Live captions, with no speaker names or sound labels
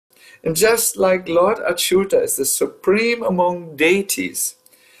And just like Lord Achyuta is the supreme among deities,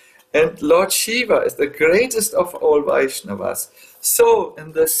 and Lord Shiva is the greatest of all Vaishnavas, so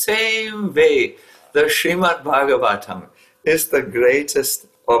in the same way, the Srimad Bhagavatam is the greatest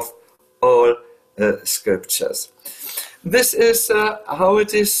of all scriptures. This is how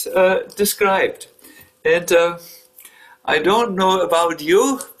it is described. And I don't know about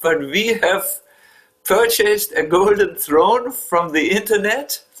you, but we have purchased a golden throne from the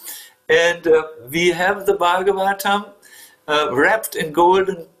internet, and we have the Bhagavatam wrapped in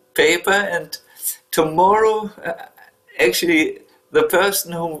golden paper, and tomorrow, actually, the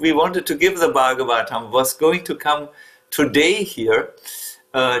person whom we wanted to give the Bhagavatam was going to come today here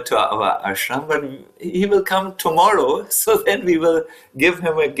to our ashram, but he will come tomorrow, so then we will give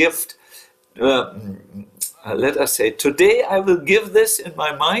him a gift. Let us say, today I will give this in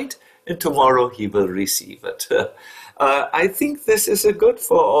my mind, and tomorrow he will receive it. I think this is a good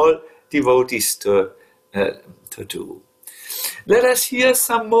for all devotees to do. Let us hear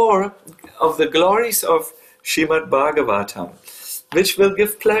some more of the glories of Srimad Bhagavatam, which will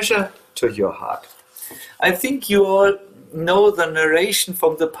give pleasure to your heart. I think you all know the narration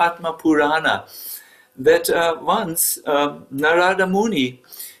from the Padma Purana that once Narada Muni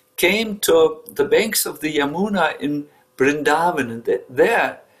came to the banks of the Yamuna in Vrindavan, and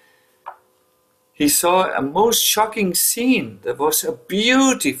there he saw a most shocking scene. There was a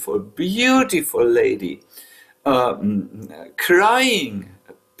beautiful, beautiful lady crying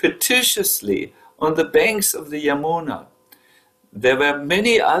piteously on the banks of the Yamuna. There were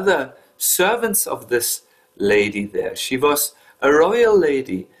many other servants of this lady there. She was a royal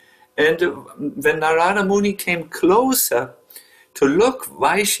lady. And when Narada Muni came closer to look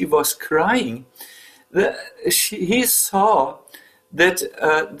why she was crying, he saw that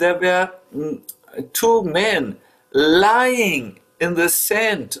there were two men lying in the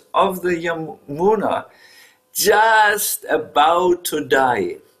sand of the Yamuna, just about to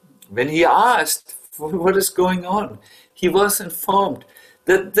die. When he asked what is going on, he was informed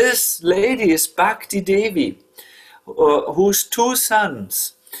that this lady is Bhakti Devi, whose two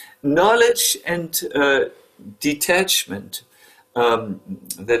sons, knowledge and detachment,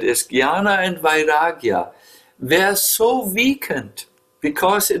 that is Jnana and Vairagya, were so weakened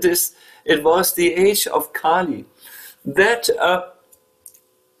because it was the age of Kali, that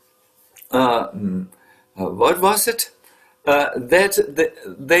what was it? That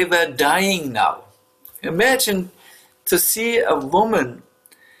they were dying now. Imagine to see a woman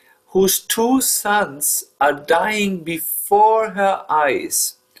whose two sons are dying before her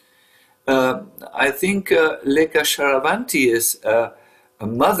eyes. I think Lekha Sharavanti is a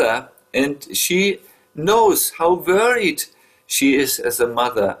mother, and she knows how worried she is as a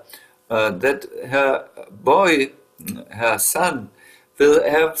mother, that her boy, her son, will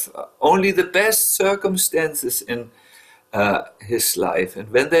have only the best circumstances in his life. And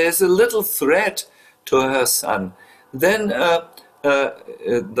when there is a little threat to her son, then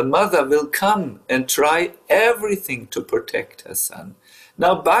the mother will come and try everything to protect her son.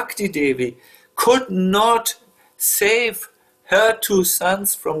 Now Bhakti Devi could not save her two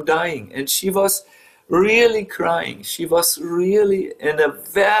sons from dying, and she was really crying. She was really in a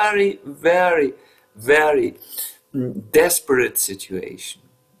very, very, very desperate situation.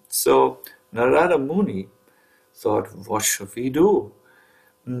 So Narada Muni thought, what should we do?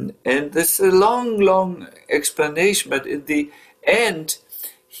 And this is a long, long explanation, but in the end,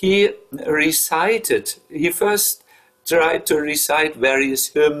 he first tried to recite various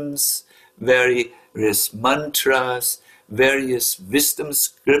hymns, various mantras, various wisdom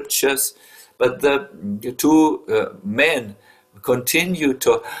scriptures, but the two men continued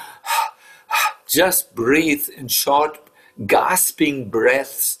to just breathe in short, gasping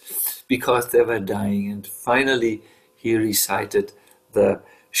breaths because they were dying. And finally, he recited the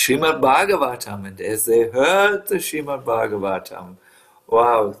Srimad Bhagavatam, and as they heard the Srimad Bhagavatam,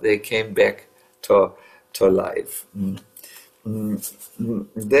 wow, they came back to life.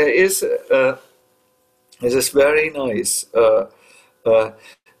 There is, it is very nice,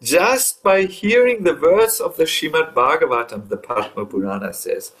 just by hearing the words of the Srimad Bhagavatam, the Padma Purana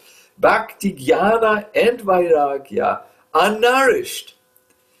says, Bhakti, Jnana and Vairagya are nourished.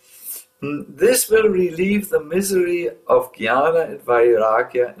 This will relieve the misery of Jnana and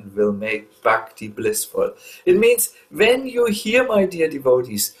Vairagya and will make Bhakti blissful. It means when you hear, my dear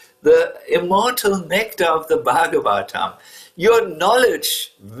devotees, the immortal nectar of the Bhagavatam, your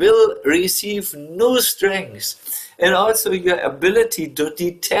knowledge will receive new strength, and also your ability to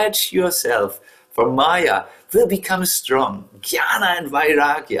detach yourself from Maya will become strong. Jnana and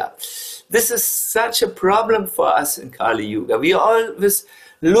Vairagya. This is such a problem for us in Kali Yuga. We always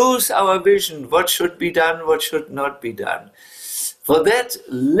lose our vision, what should be done, what should not be done. For that,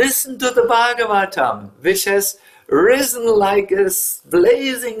 listen to the Bhagavatam, which has risen like a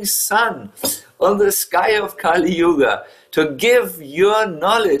blazing sun on the sky of Kali Yuga to give your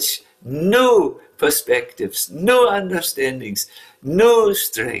knowledge new perspectives, new understandings, new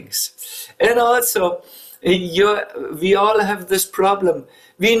strengths. And also, we all have this problem.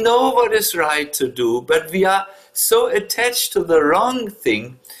 We know what is right to do, but we are so attached to the wrong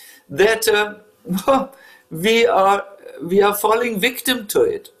thing that we are falling victim to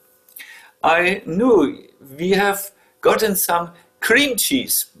it. I knew we have gotten some cream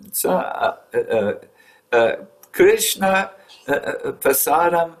cheese, Krishna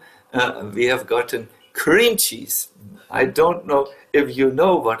prasadam. We have gotten cream cheese. I don't know if you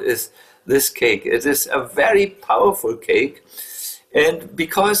know what is this cake. It is a very powerful cake. And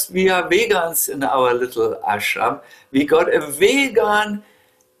because we are vegans in our little ashram, we got a vegan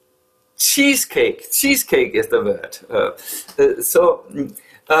cheesecake. Cheesecake is the word.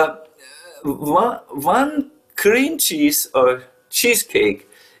 One cream cheese or cheesecake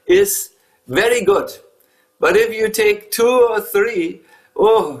is very good. But if you take 2 or 3,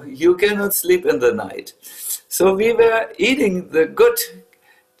 you cannot sleep in the night. So we were eating the good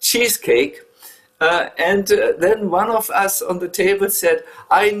cheesecake, and then one of us on the table said,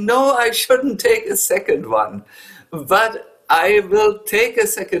 I know I shouldn't take a second one, but I will take a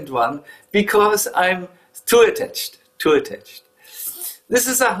second one because I'm too attached. This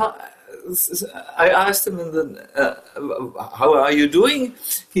is I asked him, how are you doing?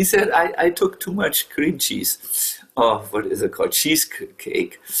 He said, I took too much cream cheese. What is it called?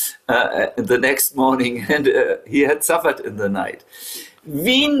 Cheesecake. The next morning, and he had suffered in the night.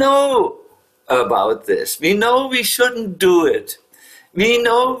 We know about this. We know we shouldn't do it. We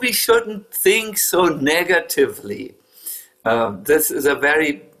know we shouldn't think so negatively. This is a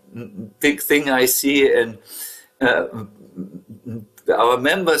very big thing I see in our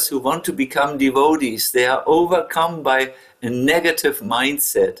members who want to become devotees. They are overcome by a negative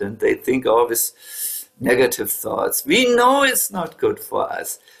mindset and they think always negative thoughts. We know it's not good for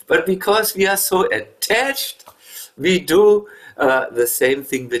us, but because we are so attached, we do the same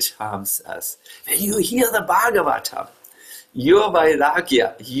thing which harms us. When you hear the Bhagavatam, your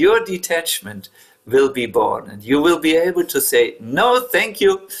vairagya, your detachment will be born, and you will be able to say no thank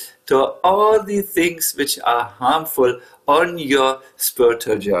you to all the things which are harmful on your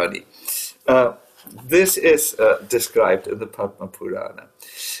spiritual journey. This is described in the Padma Purana.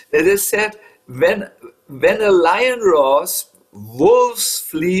 It is said, when a lion roars, wolves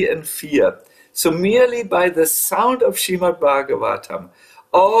flee in fear. So merely by the sound of Shrimad Bhagavatam,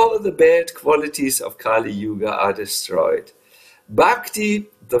 all the bad qualities of Kali Yuga are destroyed. Bhakti,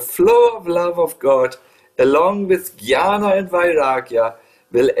 the flow of love of God, along with jnana and vairagya,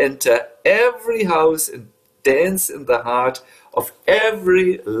 will enter every house and dance in the heart of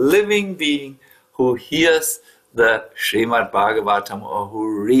every living being who hears the Srimad Bhagavatam or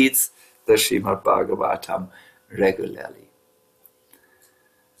who reads the Srimad Bhagavatam regularly.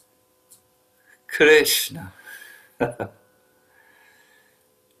 Krishna.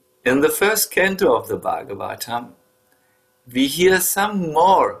 In the first canto of the Bhagavatam, we hear some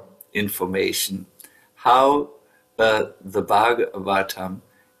more information how the Bhagavatam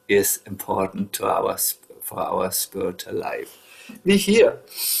is important to for our spiritual life. We hear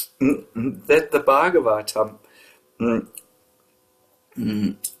that the Bhagavatam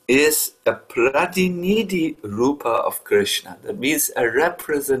is a pradinidhi rupa of Krishna. That means a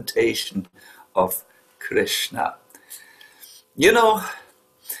representation of Krishna. You know,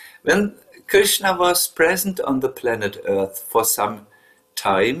 when Krishna was present on the planet Earth for some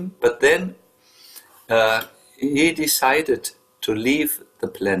time, but then he decided to leave the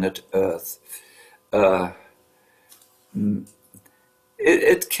planet Earth.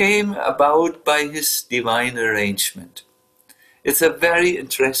 It came about by his divine arrangement. It's a very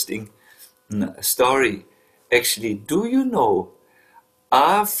interesting story. Actually, do you know,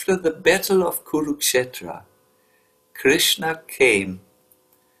 after the battle of Kurukshetra, Krishna came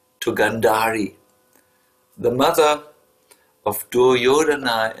to Gandhari, the mother of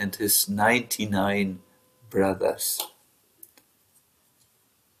Duryodhana and his 99 brothers.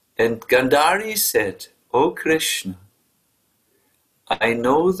 And Gandhari said, "O Krishna, I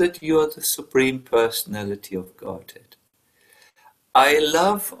know that you are the Supreme Personality of Godhead. I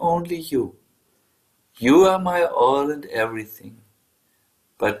love only you. You are my all and everything.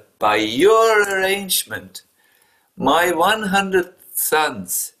 But by your arrangement, my 100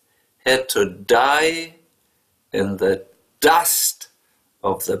 sons had to die in the dust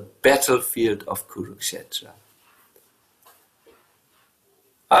of the battlefield of Kurukshetra."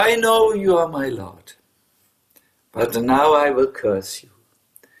 I know you are my Lord, but now I will curse you.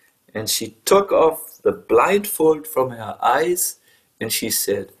 And she took off the blindfold from her eyes, and she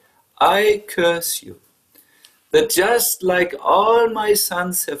said, I curse you, that just like all my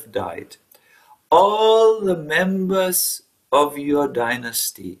sons have died, all the members of your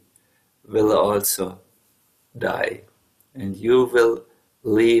dynasty will also die, and you will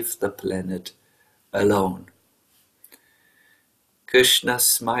leave the planet alone. Krishna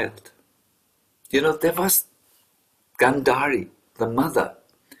smiled. There was Gandhari, the mother.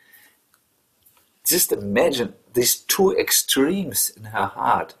 Just imagine these two extremes in her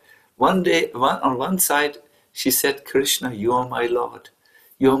heart. One day, on one side, she said, Krishna, you are my Lord.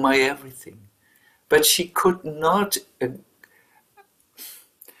 You are my everything. But she could not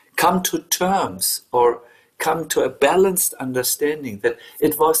come to terms or come to a balanced understanding that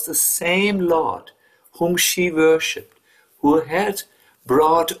it was the same Lord whom she worshipped, who had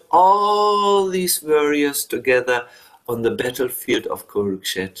brought all these warriors together on the battlefield of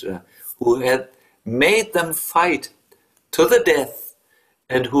Kurukshetra, who had made them fight to the death,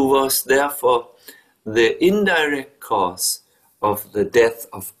 and who was therefore the indirect cause of the death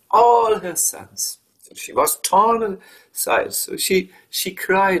of all her sons. So she was torn aside. So she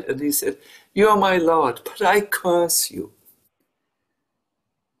cried, and he said, you are my Lord, but I curse you.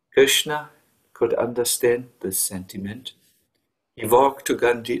 Krishna could understand this sentiment. He walked to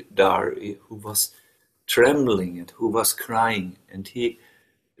Gandhari, who was trembling and who was crying, and he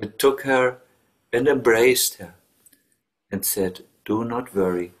took her and embraced her and said, do not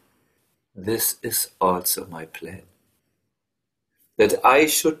worry, this is also my plan. That I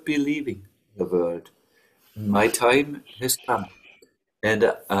should be leaving the world. My time has come,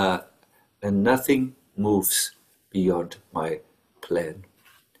 and nothing moves beyond my plan.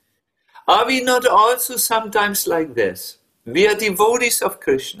 Are we not also sometimes like this? We are devotees of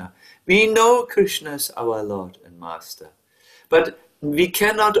Krishna. We know Krishna is our Lord and Master. But we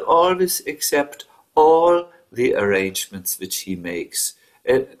cannot always accept all the arrangements which he makes.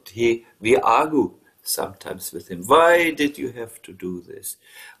 And we argue sometimes with him. Why did you have to do this?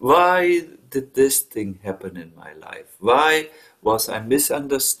 Why did this thing happen in my life? Why was I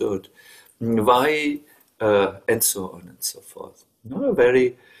misunderstood? Why? And so on and so forth. No,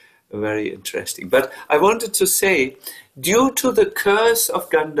 very, very interesting. But I wanted to say, due to the curse of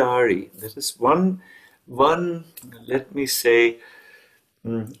Gandhari, that is one, let me say,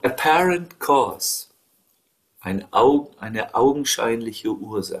 apparent cause, eine augenscheinliche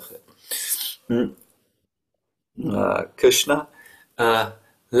Ursache. Krishna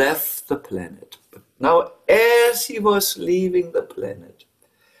left the planet. But now, as he was leaving the planet,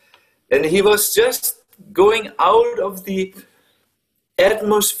 and he was just going out of the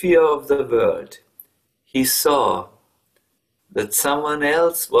atmosphere of the world, he saw that someone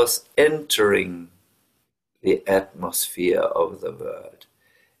else was entering the atmosphere of the world.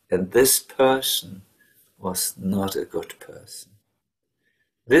 And this person was not a good person.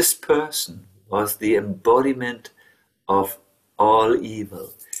 This person was the embodiment of all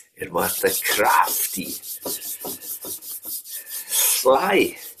evil. It was the crafty,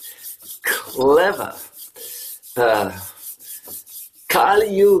 sly, clever Kali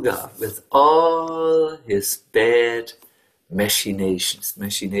Yuga with all his bad machinations.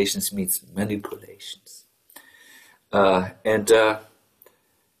 Machinations means manipulations. And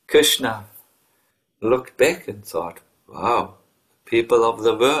Krishna looked back and thought, wow, people of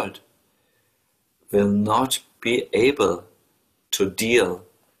the world will not be able to deal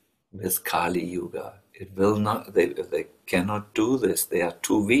with Kali Yuga. It will not, they cannot do this. They are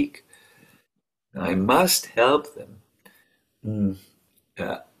too weak. I must help them.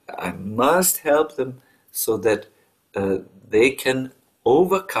 I must help them so that they can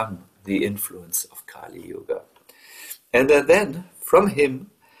overcome the influence of Kali Yuga. And then from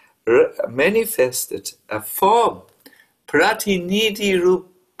him manifested a form, Pratinidhi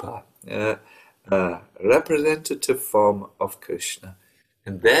Rupa, representative form of Krishna.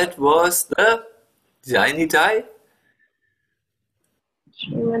 And that was the Jainitai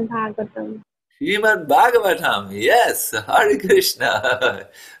Shrimad Bhagavatam. Srimad Bhagavatam, yes, Hare Krishna.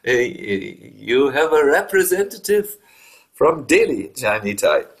 You have a representative from Delhi,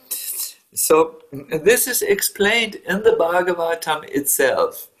 Jainitai. So this is explained in the Bhagavatam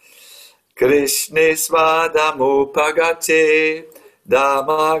itself. Krishne svadamo pagate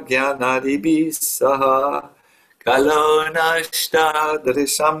dhamma jnanadibhi saha kalonashta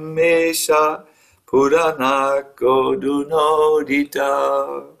drishamesha purana kodunodita.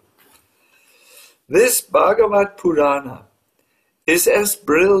 This Bhagavad Purana is as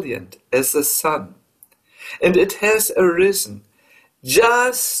brilliant as the sun, and it has arisen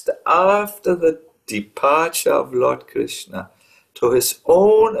just after the departure of Lord Krishna to his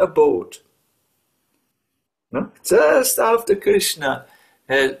own abode. No? Just after Krishna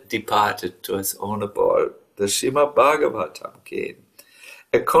had departed to his own abode, the Srimad Bhagavatam came,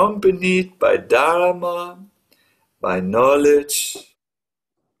 accompanied by Dharma, by knowledge,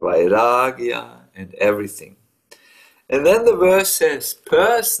 vairagya, and everything. And then the verse says,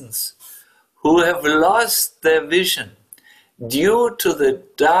 persons who have lost their vision due to the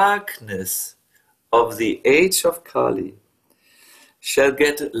darkness of the age of Kali shall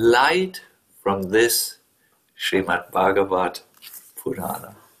get light from this Srimad Bhagavad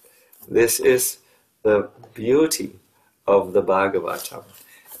Purana. This is the beauty of the Bhagavatam.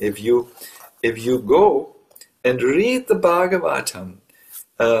 If you go and read the Bhagavatam,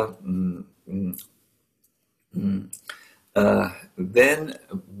 then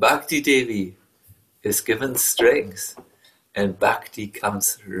Bhakti Devi is given strength, and Bhakti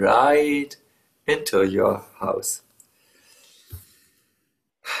comes right into your house.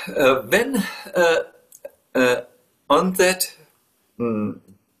 When on that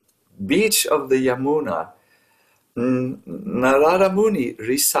beach of the Yamuna, Narada Muni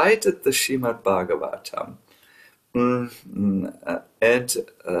recited the Srimad Bhagavatam, and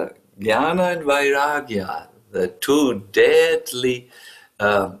Jnana and Vairagya, the two deadly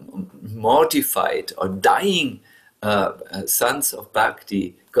mortified or dying sons of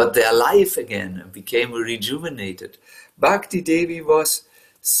Bhakti, got their life again and became rejuvenated. Bhakti Devi was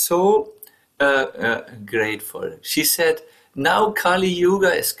so grateful. She said, now Kali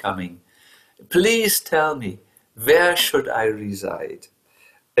Yuga is coming. Please tell me, where should I reside?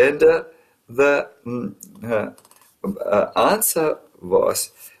 And the answer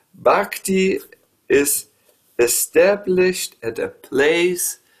was, Bhakti is established at a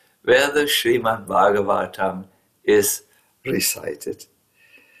place where the Srimad Bhagavatam is recited.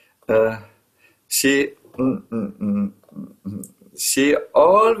 She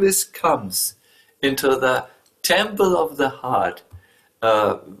always comes into the temple of the heart,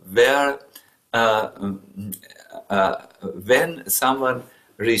 where when someone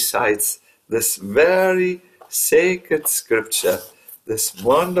recites this very sacred scripture, this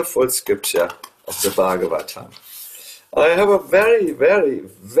wonderful scripture of the Bhagavatam. I have a very, very,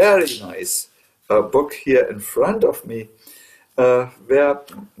 very nice book here in front of me, where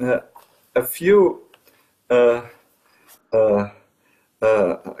a few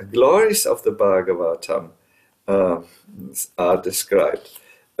glories of the Bhagavatam are described.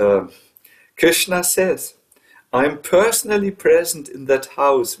 Krishna says, I am personally present in that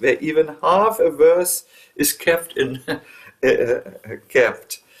house where even half a verse is kept.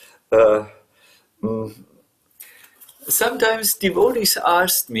 Sometimes devotees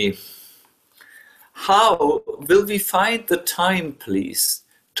asked me, how will we find the time, please,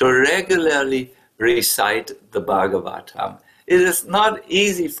 to regularly recite the Bhagavatam? It is not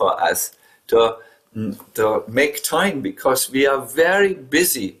easy for us to make time because we are very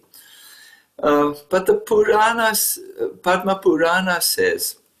busy. But the Puranas, Padma Purana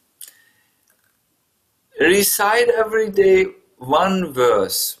says, recite every day one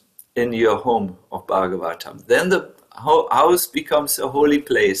verse in your home of Bhagavatam. Then the house becomes a holy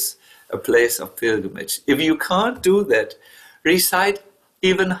place, a place of pilgrimage. If you can't do that, recite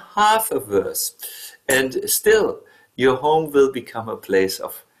even half a verse, and still your home will become a place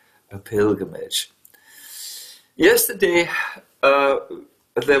of a pilgrimage. Yesterday,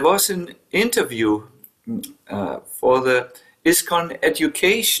 there was an interview for the ISKCON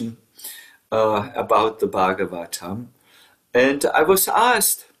education about the Bhagavatam, and I was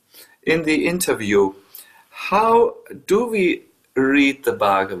asked in the interview, how do we read the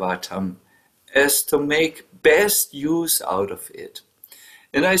Bhagavatam as to make best use out of it?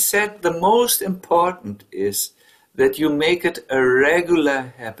 And I said the most important is that you make it a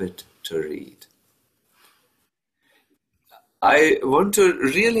regular habit to read. I want to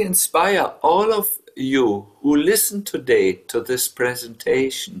really inspire all of you who listen today to this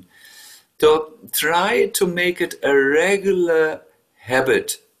presentation to try to make it a regular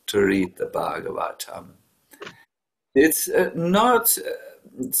habit to read the Bhagavatam. It's not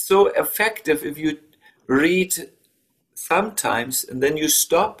so effective if you read sometimes and then you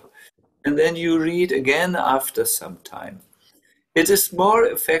stop and then you read again after some time. It is more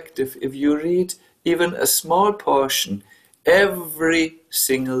effective if you read even a small portion every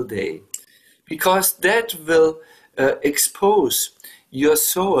single day, because that will expose your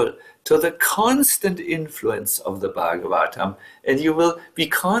soul to the constant influence of the Bhagavatam, and you will be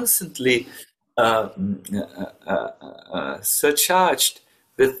constantly surcharged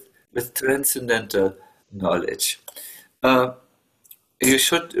with transcendental knowledge. you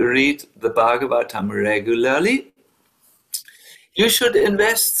should read the Bhagavatam regularly. You should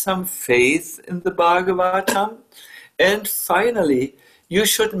invest some faith in the Bhagavatam. And finally, you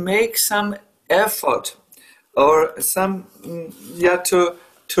should make some effort or some, to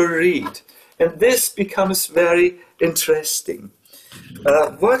read. And this becomes very interesting.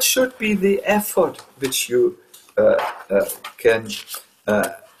 What should be the effort which you can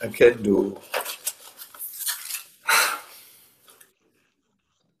do?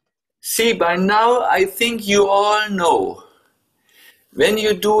 See, by now I think you all know, when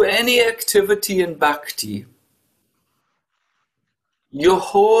you do any activity in bhakti, your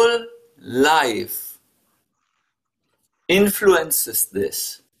whole life influences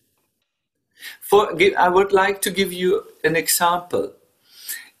this. I would like to give you an example.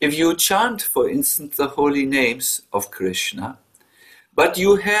 If you chant, for instance, the holy names of Krishna, but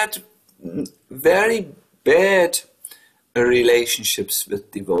you had very bad relationships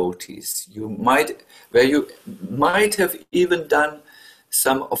with devotees, where you might have even done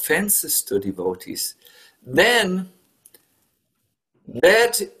some offenses to devotees, then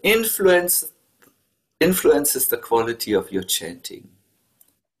that influences the quality of your chanting.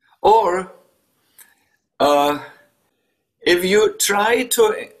 Or if you try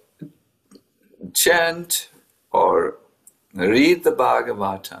to chant or read the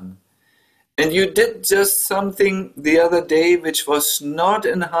Bhagavatam, and you did just something the other day which was not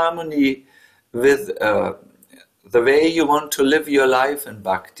in harmony with the way you want to live your life in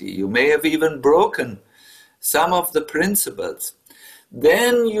bhakti, you may have even broken some of the principles,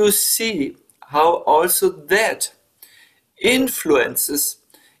 then you see how also that influences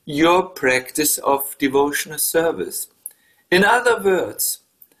your practice of devotional service. In other words,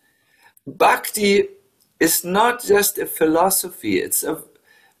 bhakti is not just a philosophy, it's a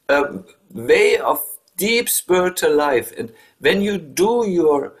way of deep spiritual life. And when you do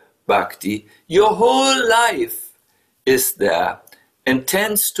your bhakti, your whole life is there and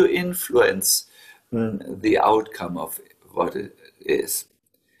tends to influence the outcome of what it is.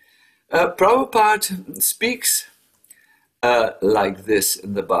 Prabhupada speaks like this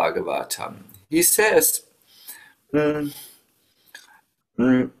in the Bhagavatam. He says that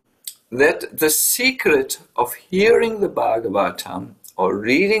the secret of hearing the Bhagavatam or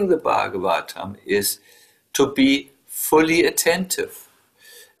reading the Bhagavatam is to be fully attentive,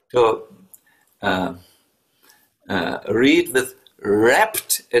 to read with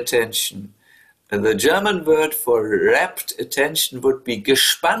rapt attention. And the German word for rapt attention would be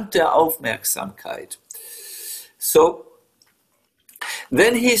gespannte Aufmerksamkeit. So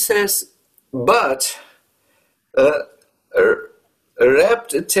then he says, but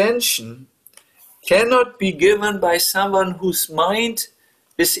rapt attention cannot be given by someone whose mind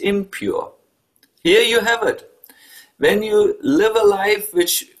is impure. Here you have it. When you live a life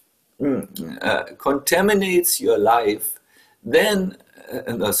which contaminates your life, then,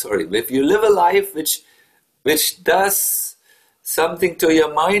 if you live a life which does something to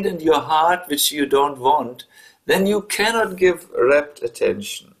your mind and your heart which you don't want, then you cannot give rapt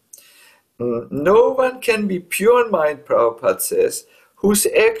attention. No one can be pure in mind, Prabhupada says, whose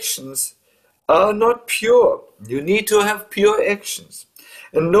actions are not pure. You need to have pure actions.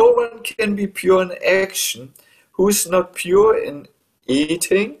 And no one can be pure in action who is not pure in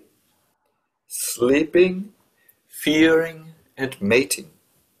eating, sleeping, fearing, and mating.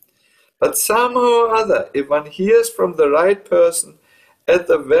 But somehow or other, if one hears from the right person at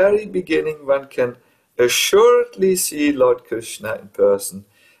the very beginning, one can assuredly see Lord Krishna in person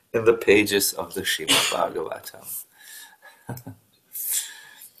in the pages of the Srimad Bhagavatam.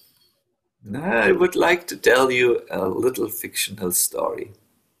 I would like to tell you a little fictional story.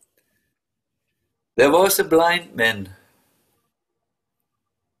 There was a blind man.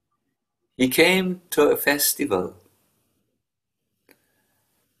 He came to a festival.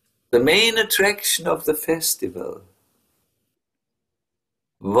 The main attraction of the festival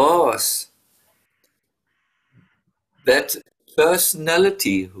was that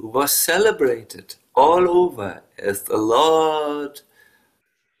personality who was celebrated all over as the Lord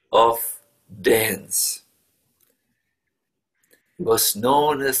of Dance. He was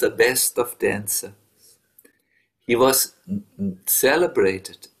known as the best of dancers. He was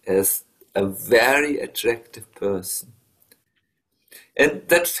celebrated as a very attractive person. And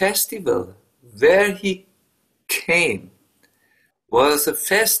that festival where he came was a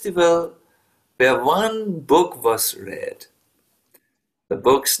festival where one book was read. The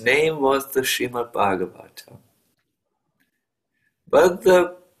book's name was the Shrimad Bhagavatam. But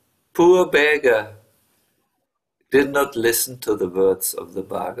the poor beggar did not listen to the words of the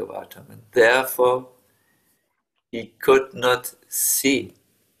Bhagavatam, and therefore he could not see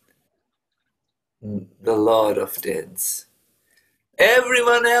the Lord of Dance.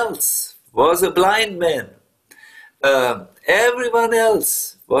 Everyone else was a blind man. Everyone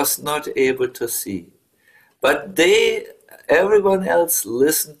else was not able to see. But everyone else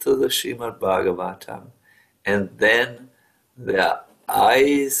listened to the Srimad Bhagavatam, and then their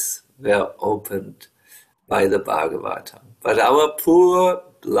eyes were opened by the Bhagavatam. But our poor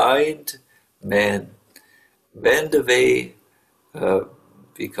blind man went away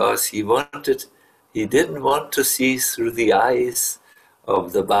because he didn't want to see through the eyes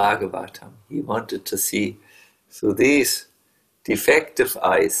of the Bhagavatam. He wanted to see through these defective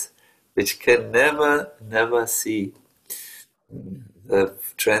eyes, which can never see the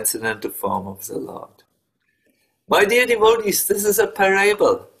transcendental form of the Lord. My dear devotees, this is a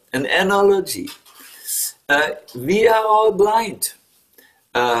parable, an analogy. We are all blind.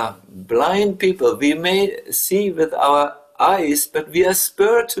 Blind people. We may see with our eyes, but we are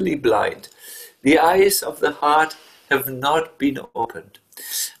spiritually blind. The eyes of the heart have not been opened.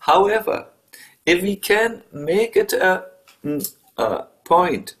 However, if we can make it a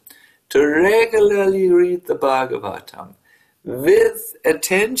point to regularly read the Bhagavatam with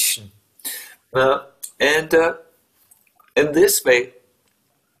attention, and in this way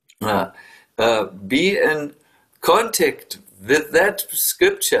be in contact with that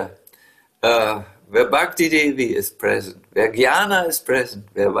scripture where Bhakti Devi is present, where Jnana is present,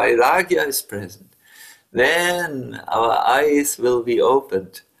 where Vairagya is present, then our eyes will be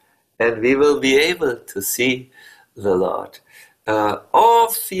opened and we will be able to see the Lord or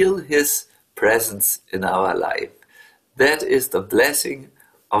feel His presence in our life. That is the blessing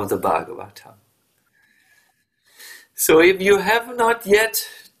of the Bhagavatam. So if you have not yet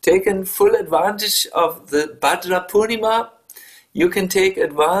taken full advantage of the Bhadra-Purnima, you can take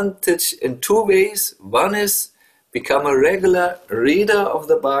advantage in two ways. One is become a regular reader of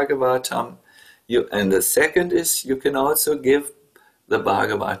the Bhagavatam, and the second is you can also give the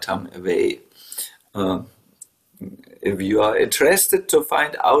Bhagavatam away. If you are interested to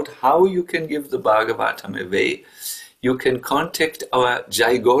find out how you can give the Bhagavatam away, you can contact our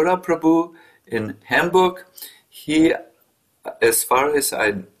Jai Gora Prabhu in Hamburg. He, as far as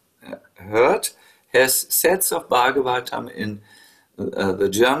I heard, has sets of Bhagavatam in the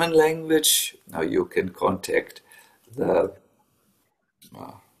German language. Now you can contact the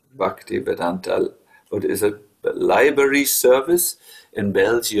Bhaktivendanta, what is a library service in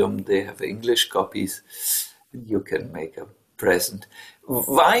Belgium. They have English copies. You can make a present.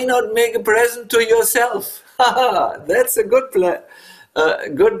 Why not make a present to yourself? That's a good plan.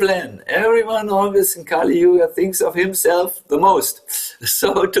 Good plan. Everyone always in Kali Yuga thinks of himself the most.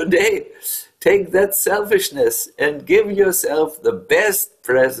 So today, take that selfishness and give yourself the best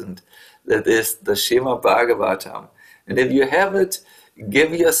present, that is the Srimad Bhagavatam. And if you have it,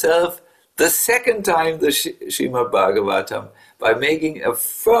 give yourself the second time the Srimad Bhagavatam by making a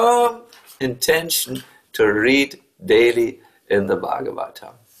firm intention to read daily in the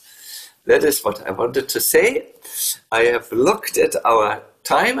Bhagavatam. That is what I wanted to say. I have looked at our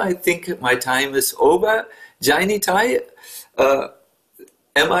time. I think my time is over. Jainitai,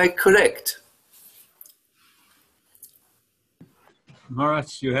 am I correct?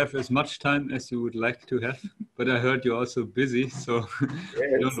 Maharaj, you have as much time as you would like to have, but I heard you're also busy, so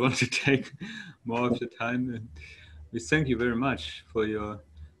I don't want to take more of your time. And we thank you very much for your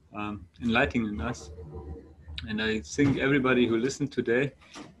enlightening us. And I think everybody who listened today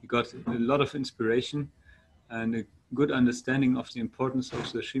got a lot of inspiration and a good understanding of the importance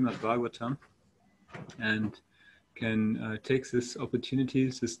of the Srimad Bhagavatam, and can take this opportunity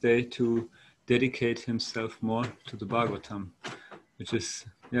this day to dedicate himself more to the Bhagavatam, which is,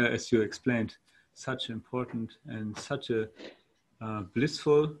 as you explained, such important and such a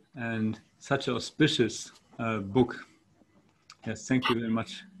blissful and such an auspicious book. Yes, thank you very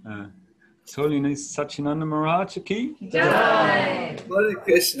much. His Holiness Sacinandana Maharaj ki Jai! Hare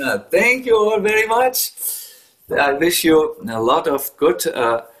Krishna. Thank you all very much. I wish you a lot of good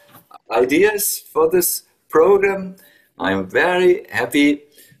ideas for this program. I'm very happy,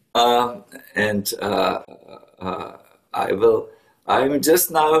 and I'm just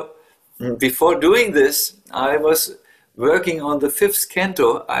now, before doing this, I was working on the 5th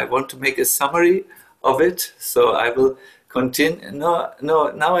canto. I want to make a summary of it, so I will continue. No,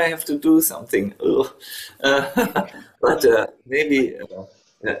 now I have to do something. But maybe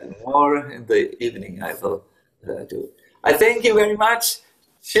more in the evening I will do. I thank you very much.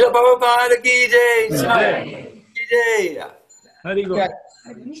 Srila Prabhupada ki jai! Jai! Jai! Hari Bol.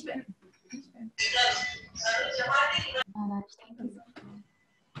 Maharaj, thank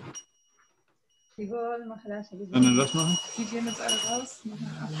you. Dann was machen? Die gehen jetzt alle raus.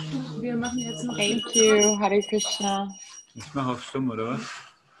 Wir machen jetzt noch. Thank you. Hare Krishna. Ich mache auf Stumm, oder was?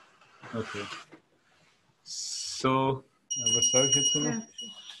 Okay. So, was sage ich jetzt noch?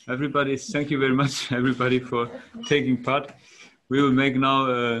 Everybody, thank you very much, everybody, for taking part. We will make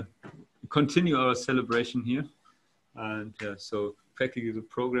now continue our celebration here, and so practically the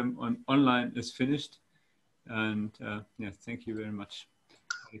program online is finished. And yeah, thank you very much.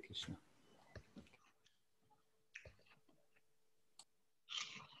 Hare Krishna.